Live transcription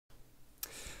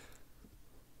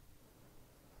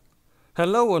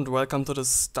Hello and welcome to the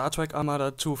Star Trek Armada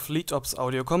 2 Fleet Ops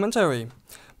audio commentary.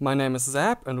 My name is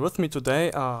Zap and with me today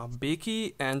are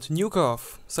Beki and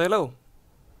Nuukov. Say hello.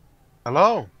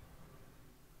 Hello.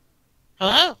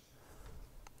 Hello.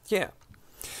 Yeah.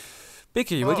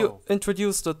 Beki, will you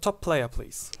introduce the top player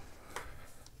please?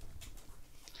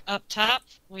 Up top,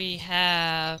 we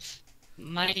have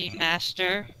Mighty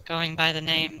Master going by the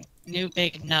name New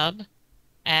Big Nub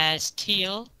as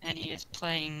Teal, and he is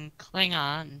playing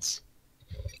Klingons.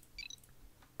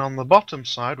 On the bottom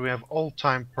side we have Old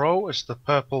Time Pro as the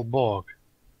Purple Borg.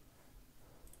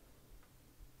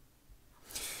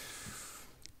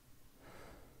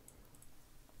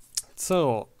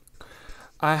 So,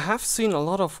 I have seen a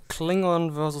lot of Klingon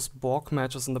versus Borg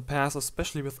matches in the past,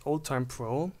 especially with Old Time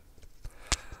Pro.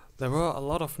 There were a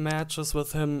lot of matches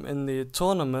with him in the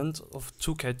tournament of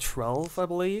 2K12, I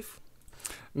believe,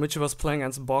 in which he was playing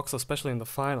against Borgs, especially in the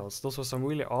finals. Those were some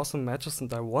really awesome matches,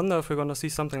 and I wonder if we're gonna see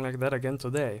something like that again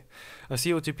today. I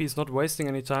see OTP is not wasting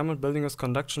any time on building his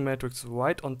conduction matrix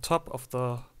right on top of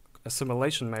the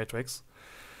assimilation matrix.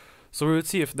 So we will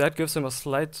see if that gives him a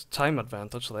slight time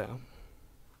advantage there.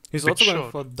 He's also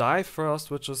going for dive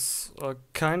first, which is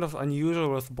kind of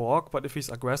unusual with Borg, but if he's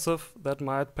aggressive, that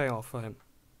might pay off for him.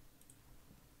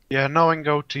 Yeah, knowing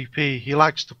OTP, he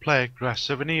likes to play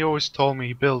aggressive, and he always told me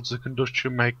he builds the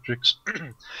conduction matrix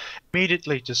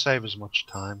immediately to save as much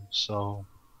time, so...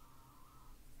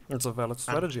 It's a valid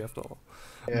strategy after all.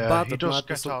 Yeah, but he it does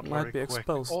get out might be very quick.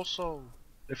 exposed. Also,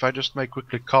 if I just may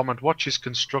quickly comment, watch his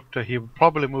constructor. He would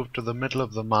probably move to the middle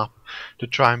of the map to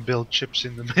try and build chips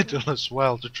in the middle as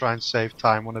well to try and save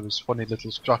time. One of his funny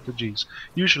little strategies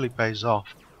usually pays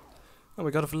off. Oh,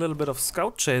 we got a little bit of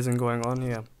scout chasing going on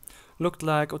here. Looked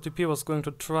like OTP was going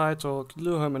to try to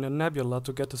lure him in a nebula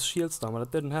to get his shields down, but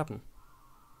it didn't happen.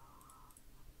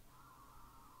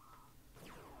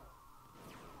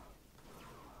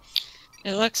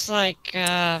 It looks like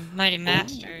Mighty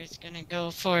Master is going to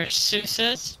go for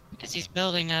Sousa's because he's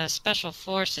building a special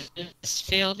forces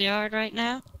field yard right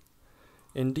now.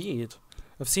 Indeed.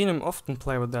 I've seen him often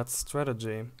play with that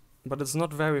strategy, but it's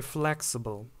not very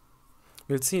flexible.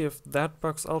 We'll see if that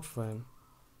works out for him.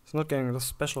 He's not getting the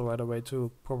special right away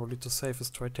too, probably to save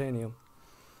his titanium.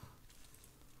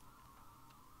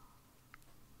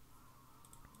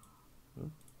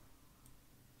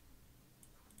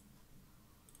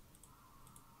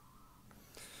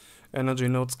 Energy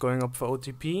nodes going up for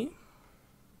OTP.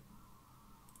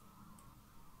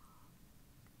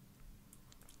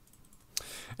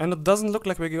 And it doesn't look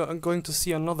like we're going to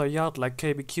see another yard like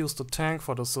KBQs to tank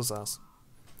for the Susas.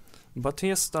 But he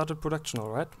has started production,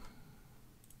 alright?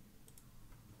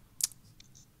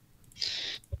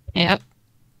 Yep.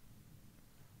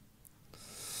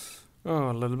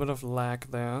 Oh, a little bit of lag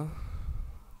there.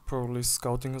 Probably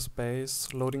scouting his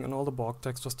base, loading in all the Borg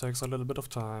text just takes a little bit of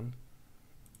time.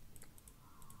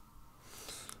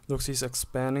 Looks he's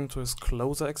expanding to his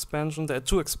closer expansion. There are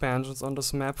two expansions on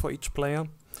this map for each player.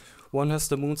 One has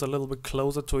the moons a little bit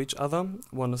closer to each other.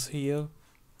 One is here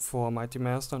for Mighty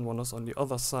Master and one is on the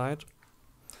other side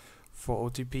for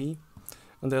OTP.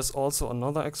 And there's also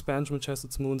another expansion which has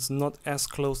its moons not as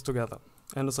close together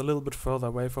and is a little bit further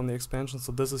away from the expansion,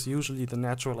 so this is usually the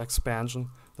natural expansion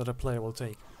that a player will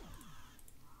take.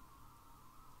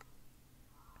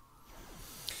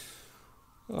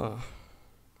 The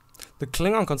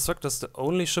Klingon Constructor is the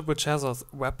only ship which has a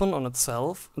weapon on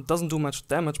itself. It doesn't do much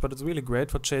damage, but it's really great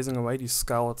for chasing away these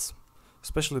scouts.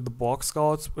 Especially the Borg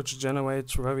scouts, which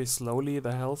generate very slowly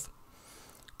their health.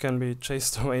 Can be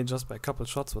chased away just by a couple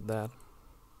shots with that.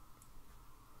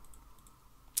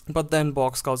 But then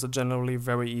Borg scouts are generally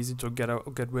very easy to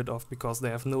get rid of because they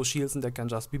have no shields and they can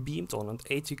just be beamed on, and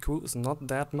 80 crew is not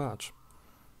that much.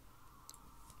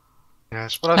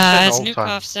 Yes, but as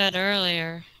Nuukov said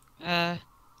earlier,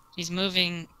 he's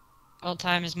moving, Old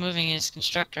Time is moving his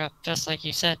constructor up, just like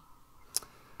you said.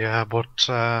 Yeah,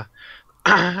 but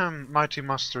Mighty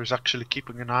Master is actually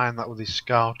keeping an eye on that with his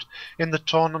scout. In the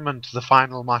tournament, the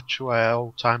final match where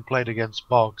Old Time played against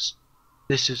Boggs,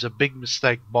 this is a big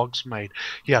mistake Boggs made.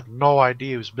 He had no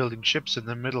idea he was building ships in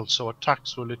the middle, so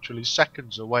attacks were literally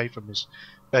seconds away from his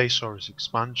base or his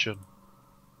expansion.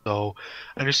 So,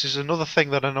 and this is another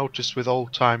thing that I noticed with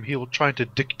Old Time. He will try to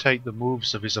dictate the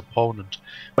moves of his opponent.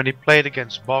 When he played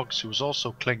against Boggs, who was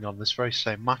also Klingon, this very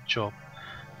same matchup,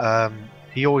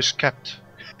 he always kept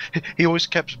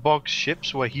Boggs'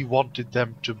 ships where he wanted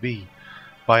them to be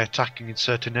by attacking in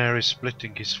certain areas,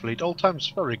 splitting his fleet. Old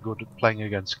Time's very good at playing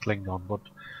against Klingon, but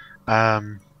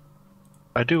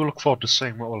I do look forward to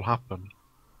seeing what will happen.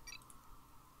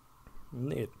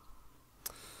 Neat.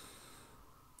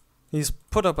 He's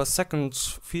put up a second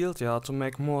field yard to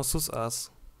make more Susas.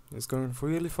 He's going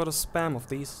really for the spam of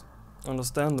these.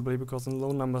 Understandably, because in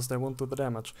low numbers they won't do the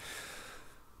damage.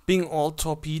 Being all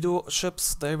torpedo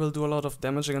ships, they will do a lot of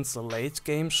damage against the late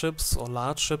game ships or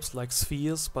large ships like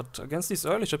spheres, but against these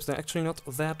early ships they're actually not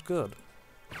that good.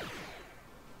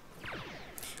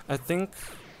 I think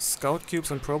scout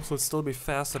cubes and probes will still be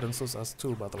faster than Susas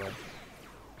too, by the way.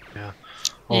 Yeah,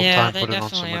 all time putting on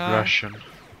some aggression.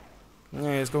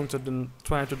 Yeah, he's going to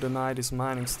try to deny this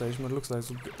mining station, but it looks like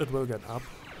it will get up.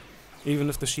 Even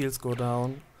if the shields go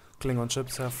down, Klingon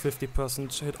ships have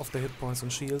 50% hit of the hit points on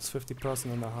shields, 50%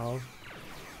 in the hull.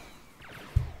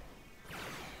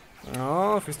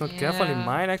 Oh, if he's not careful, he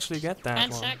might actually get that 10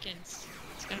 one. seconds.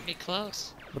 It's gonna be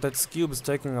close. But that cube is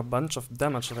taking a bunch of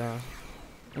damage there.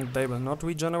 And they will not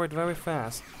regenerate very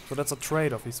fast. So that's a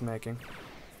trade-off he's making.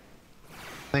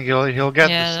 I think he'll get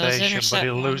the those station, but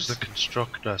he'll lose the ones.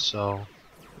 constructor, so...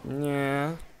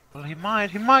 Yeah. Well, he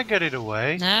might get it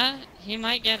away. Nah, he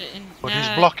might get it in. But nah,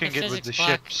 he's blocking the it with the physics block.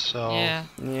 ships, so... Yeah.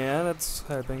 Yeah, that's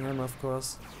helping him, of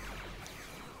course.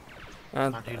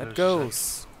 And And he it loses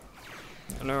goes.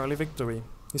 An early victory.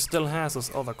 He still has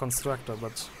his other constructor,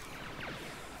 but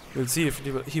we'll see if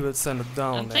he will send it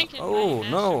down I'm there. thinking Oh Mighty Master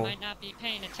no! might not be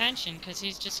paying attention because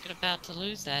he's just about to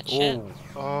lose that ship.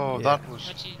 Oh, Oh, yeah. that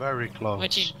was very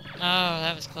close. Oh,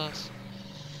 that was close.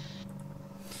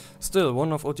 Still,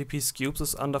 one of OTP's cubes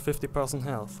is under 50%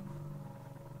 health.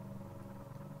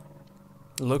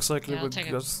 Looks like Yeah, he I'll will take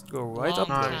a just go right long up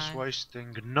there. Nice, time.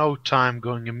 wasting no time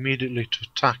going immediately to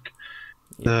attack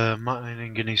the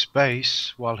mining in his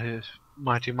base while his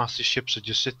Mighty Master ships are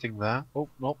just sitting there. Oh,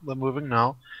 no, they're moving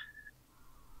now.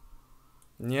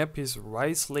 Yep, he's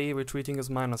wisely retreating his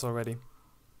miners already.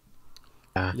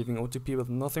 Yeah. Leaving OTP with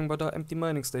nothing but an empty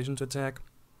mining station to attack.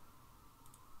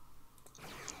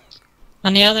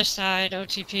 On the other side,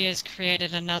 OTP has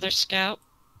created another scout,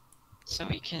 so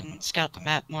we can scout the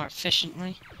map more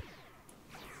efficiently.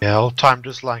 Yeah, Old Time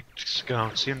does like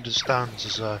scouts. He understands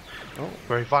as a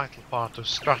very vital part of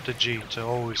strategy to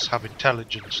always have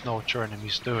intelligence, know what your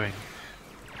enemy's doing.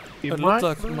 It looked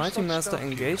like Mighty Master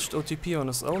engaged OTP on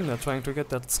his own there, trying to get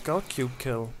that scout cube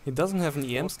kill. He doesn't have an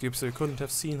EM cube, so he couldn't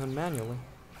have seen him manually.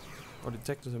 Or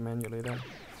detected him manually then.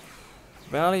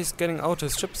 Well, he's getting out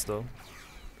his ships though.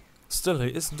 Still, he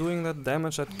is doing that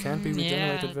damage that can't be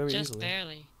regenerated very just easily.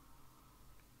 barely.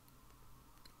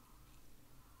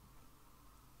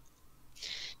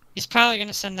 He's probably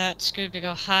gonna send that Scoob to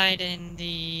go hide in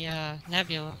the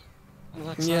nebula.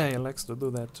 Yeah, he likes to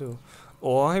do that too.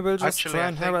 Or he will just Actually, try I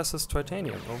and think- harass his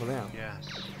Tritanium over there. Yes.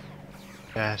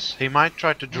 Yes, he might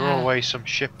try to draw Yeah. away some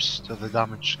ships to the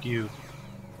damaged cube.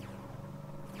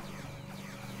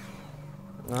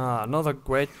 Another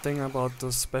great thing about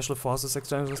the Special Forces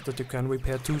extension is that you can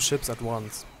repair 2 ships at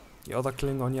once. The other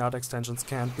Klingon Yard extensions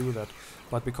can't do that,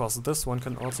 but because this one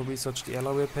can also research the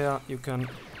alloy repair, we can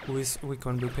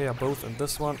repair both in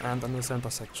this one and in the center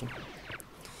section.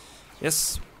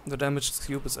 Yes, the damaged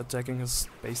cube is attacking his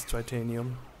base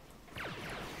Tritanium.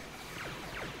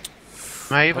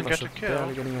 May even Other get a ship kill.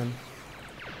 barely getting in.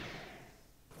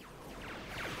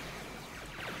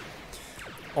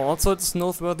 Also, it's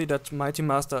noteworthy that Mighty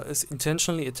Master is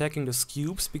intentionally attacking the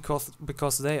cubes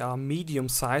because they are medium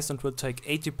sized and will take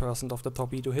 80% of the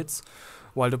torpedo hits,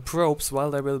 while the probes, while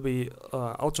they will be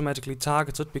automatically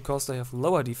targeted because they have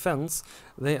lower defense,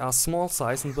 they are small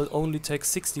size and will only take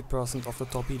 60% of the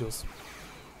torpedoes.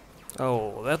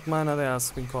 Oh, that miner there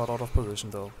has been caught out of position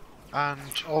though. And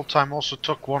Old Time also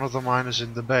took one of the miners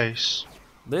in the base.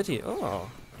 Did he? Oh,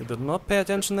 he did not pay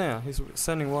attention there. He's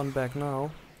sending one back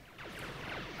now.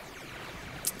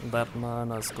 That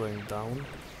miner is going down.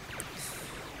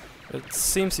 It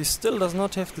seems he still does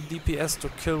not have the DPS to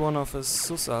kill one of his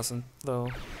Susas though.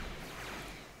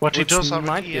 But he Which does have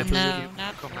might an be a EM No, cube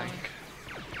not coming.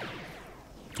 fully.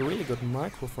 It's a really good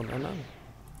micro from NN.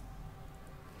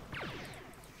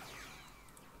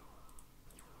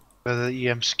 Where the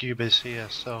EM cube is here,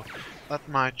 so that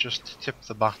might just tip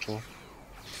the battle.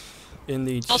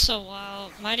 Indeed. Also,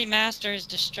 while Mighty Master is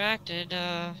distracted,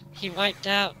 he wiped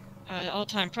out, Old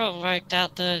Time Pro wiped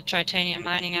out the Tritanium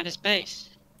mining at his base.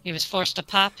 He was forced to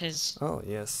pop his Oh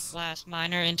yes. last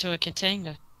miner into a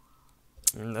container.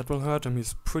 And that will hurt him.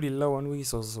 He's pretty low on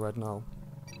resources right now.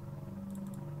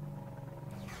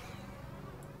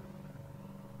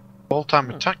 Old Time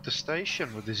attacked the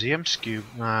station with his EM cube.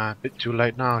 A bit too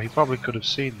late now. He probably could have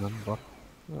seen them, but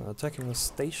Attacking a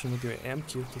station with your AM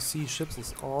cube to see ships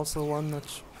is also one that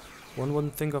one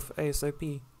wouldn't think of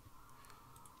ASAP.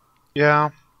 yeah.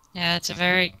 Yeah, it's a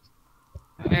very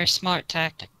smart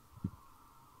tactic.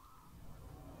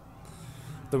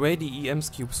 The way the EM's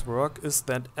cubes work is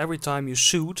that every time you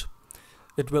shoot,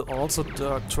 it will also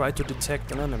try to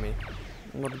detect an enemy.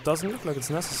 But it doesn't look like it's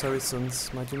necessary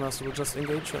since Mighty Master will just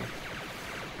engage him.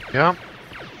 Yeah.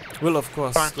 Will of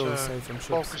course Trying still to save him ships.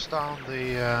 focus down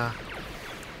the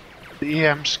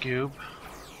EM's cube,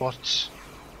 but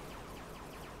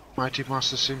Mighty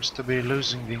Master seems to be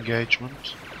losing the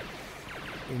engagement.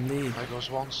 Indeed. There goes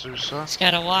one Sousa. He's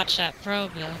gotta watch that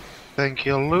probe though. I think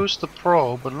he'll lose the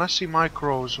probe unless he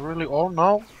micros really. Oh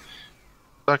no!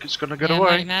 Like it's gonna get Yeah, away.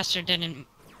 Mighty Master didn't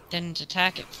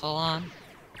attack it full on.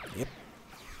 Yep.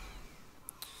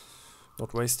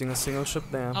 Not wasting a single ship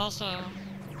there. Also,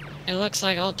 it looks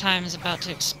like Old Time is about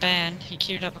to expand. He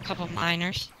queued up a couple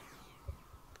miners.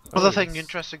 Another thing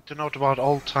interesting to note about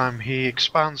Old Time, he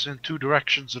expands in two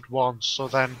directions at once, so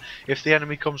then if the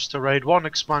enemy comes to raid one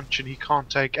expansion, he can't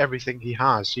take everything he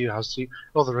has. He has the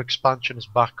other expansion as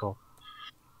backup.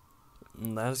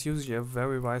 And that is usually a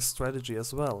very wise strategy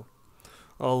as well.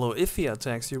 Although if he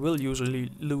attacks, you will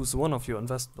usually lose one of your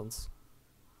investments.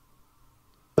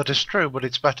 That is true, but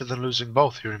it's better than losing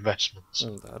both your investments.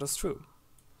 That is true.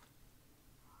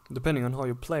 Depending on how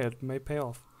you play it, may pay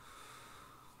off.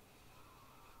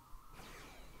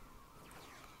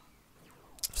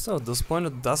 So at this point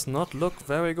it does not look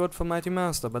very good for Mighty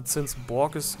Master, but since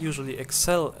Borg is usually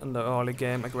excel in the early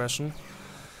game aggression,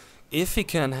 if he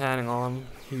can hang on,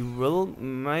 he will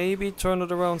maybe turn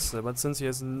it around still, but since he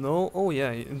has no... Oh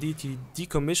yeah, indeed he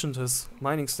decommissioned his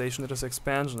mining station at his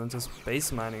expansion and his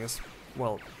base mining is,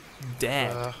 well,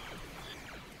 dead.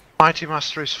 Mighty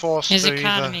Master is forced His to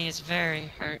economy is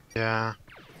very hurt. Yeah.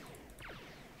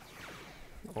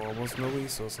 Almost no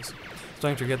resources.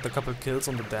 Trying to get a couple kills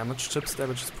on the damaged ships there,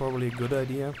 which is probably a good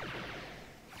idea.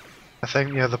 I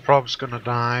think, yeah, the probe's gonna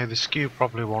die. The skew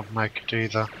probably won't make it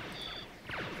either.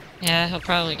 Yeah, he'll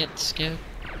probably get the skew.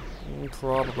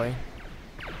 Probably.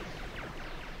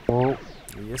 Oh.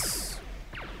 Yes.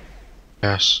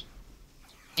 Yes.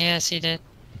 Yes, he did.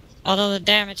 Although the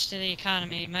damage to the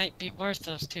economy might be worth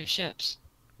those two ships.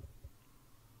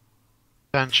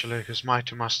 Potentially, because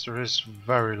Mighty Master is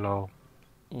very low.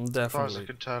 As far as I Definitely.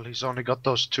 can tell, he's only got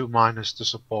those two miners to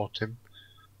support him.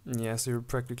 Yes, you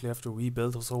practically have to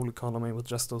rebuild his whole economy with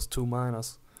just those two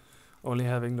miners. Only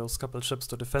having those couple ships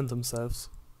to defend themselves.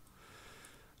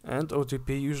 And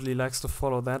OTP usually likes to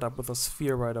follow that up with a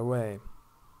sphere right away.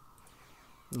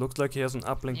 Looks like he has an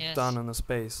uplink done in his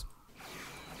base.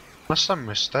 Unless I'm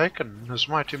mistaken, has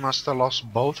Mighty Master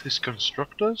lost both his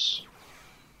constructors?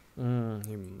 He I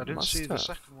didn't must see the have.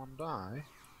 second one die.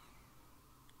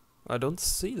 I don't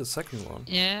see the second one.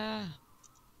 Yeah.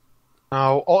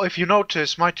 Now, if you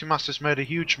notice, Mighty Master's made a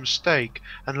huge mistake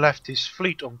and left his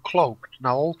fleet uncloaked.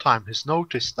 Now, Old Time has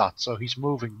noticed that, so he's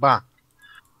moving back.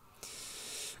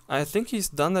 I think he's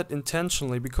done that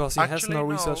intentionally because he has now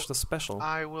researched the special.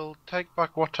 I will take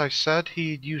back what I said.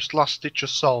 He used Last Ditch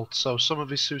Assault, so some of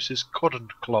his Seuses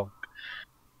couldn't cloak.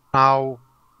 Now,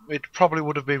 it probably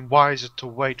would have been wiser to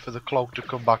wait for the cloak to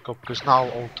come back up, because now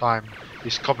Old Time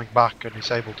is coming back and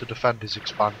is able to defend his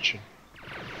expansion.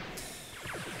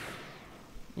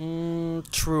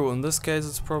 True. In this case,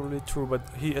 it's probably true, but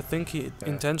I think he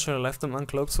intentionally left them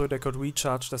uncloaked so they could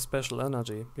recharge their special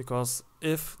energy. Because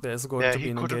if there's going to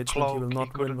be an engagement, he will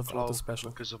not win without the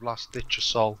special. Because of Last Ditch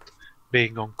Assault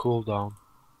being on cooldown.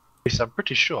 At least I'm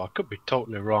pretty sure. I could be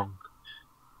totally wrong.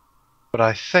 But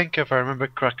I think, if I remember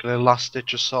correctly, Last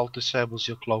Ditch Assault disables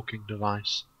your cloaking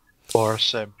device for a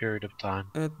certain period of time.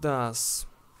 It does.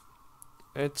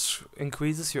 It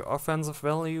increases your offensive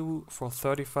value for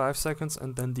 35 seconds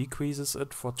and then decreases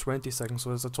it for 20 seconds. So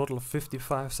there's a total of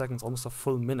 55 seconds, almost a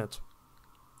full minute.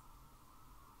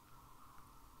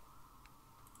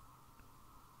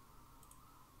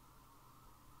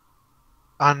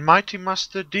 And Mighty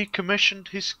Master decommissioned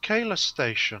his Kayla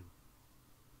station.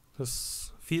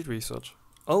 His field research.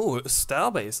 Oh, a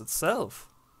starbase itself.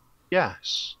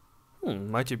 Yes.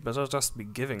 Might he better just be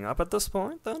giving up at this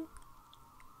point then?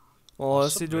 Or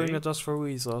is he doing it just for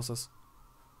resources?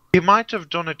 He might have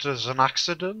done it as an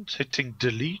accident, hitting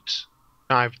delete.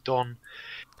 I've done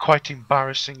quite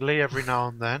embarrassingly every now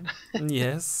and then.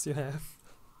 Yes, you have.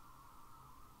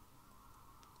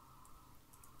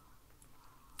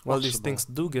 Well, these things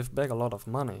do give back a lot of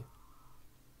money.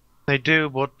 They do,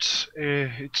 but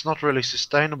it's not really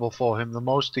sustainable for him. The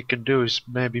most he can do is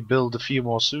maybe build a few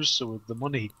more Susa with the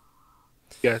money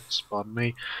he gets, pardon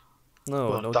me.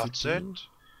 No, but that's it.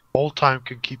 Old Time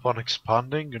can keep on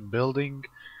expanding and building.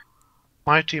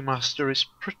 Mighty Master is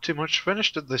pretty much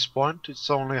finished at this point. It's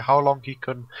only how long he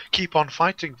can keep on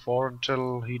fighting for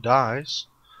until he dies.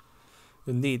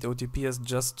 Indeed, OTP has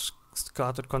just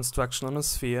started construction on a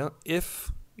sphere.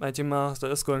 If Mighty Master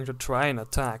is going to try an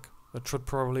attack. It should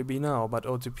probably be now, but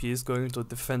OTP is going to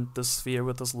defend the sphere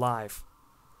with his life.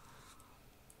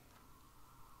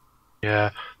 Yeah,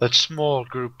 that small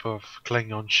group of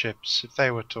Klingon ships, if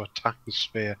they were to attack the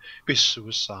sphere, it'd be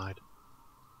suicide.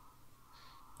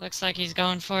 Looks like he's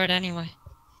going for it anyway.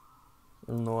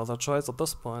 No other choice at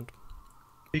this point.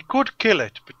 He could kill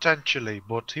it, potentially,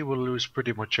 but he will lose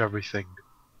pretty much everything.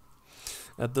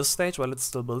 At this stage, while it's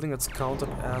still building, it's counted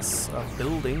as a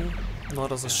building,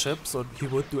 not as a ship, so he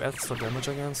would do extra damage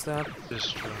against that. This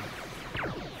is true.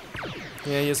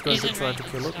 Yeah, he's going He's to try in to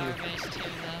range kill of it. Starbase too,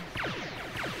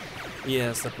 though.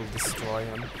 Yes, that will destroy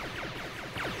him.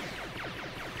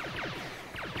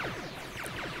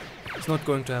 He's not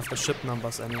going to have the ship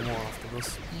numbers anymore after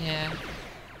this. Yeah.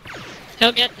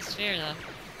 He'll get the sphere, though.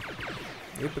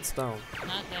 Yep, it's down.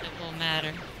 Not that it will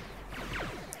matter.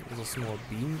 There's a small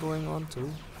beam going on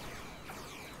too.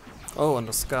 Oh, and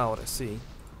the scout, I see.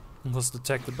 Was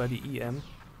detected by the EM.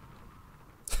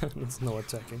 There's no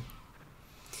attacking.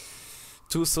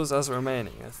 2 Susas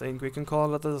remaining. I think we can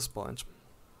call it at this point.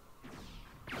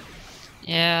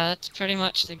 Yeah, that's pretty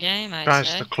much the game, I'd Tries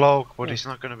say. to cloak, but he's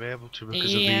not going to be able to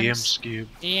because of the EM EM's skew.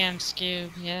 The EM skew,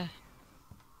 yeah.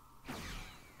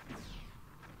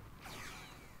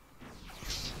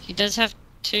 He does have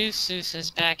 2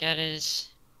 Susas back at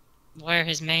where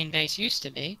his main base used to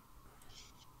be.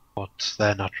 But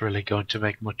they're not really going to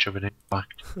make much of an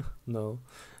impact. No.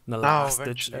 In the No, last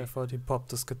ditch eventually. effort, he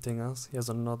popped his Katingas. He has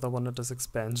another one at his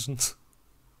expansions.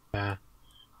 Yeah.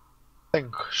 I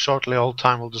think shortly old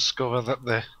time will discover that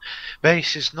the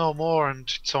base is no more and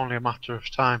it's only a matter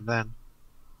of time then.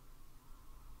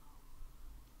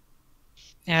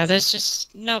 Yeah, there's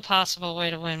just no possible way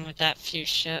to win with that few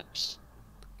ships.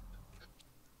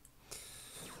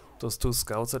 Those 2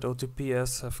 scouts at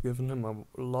OTPS have given him a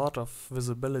lot of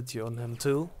visibility on him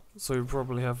too. So you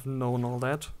probably have known all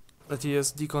that. That he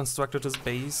has deconstructed his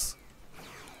base.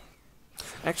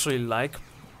 Actually like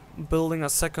building a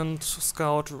second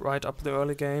scout right up the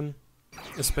early game.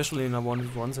 Especially in a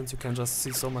 1v1, since you can just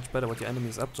see so much better what your enemy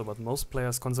is up to, but most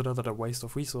players consider that a waste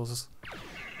of resources.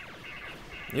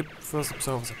 Yep, first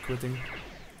observers are quitting.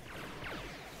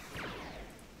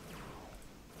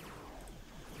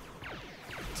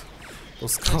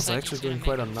 Those scouts are like actually he's gonna doing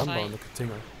quite a make a number fight. on the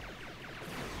Katinga.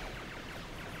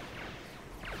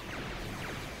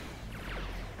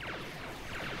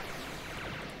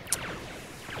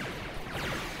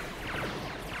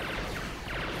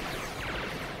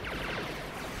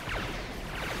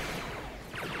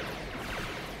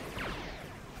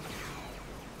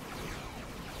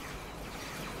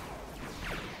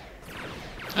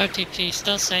 OTP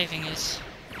still saving his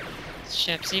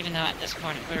ships, even though at this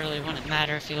point it really wouldn't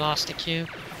matter if he lost a cube.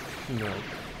 No.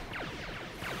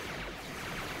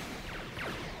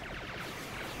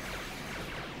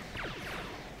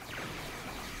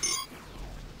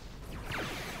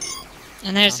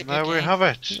 And there's a And good there we game. have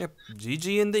it. Yep,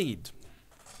 GG indeed.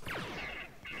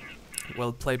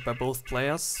 Well played by both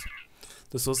players.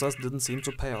 The Susas didn't seem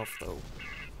to pay off though.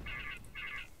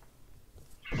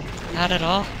 Not at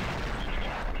all.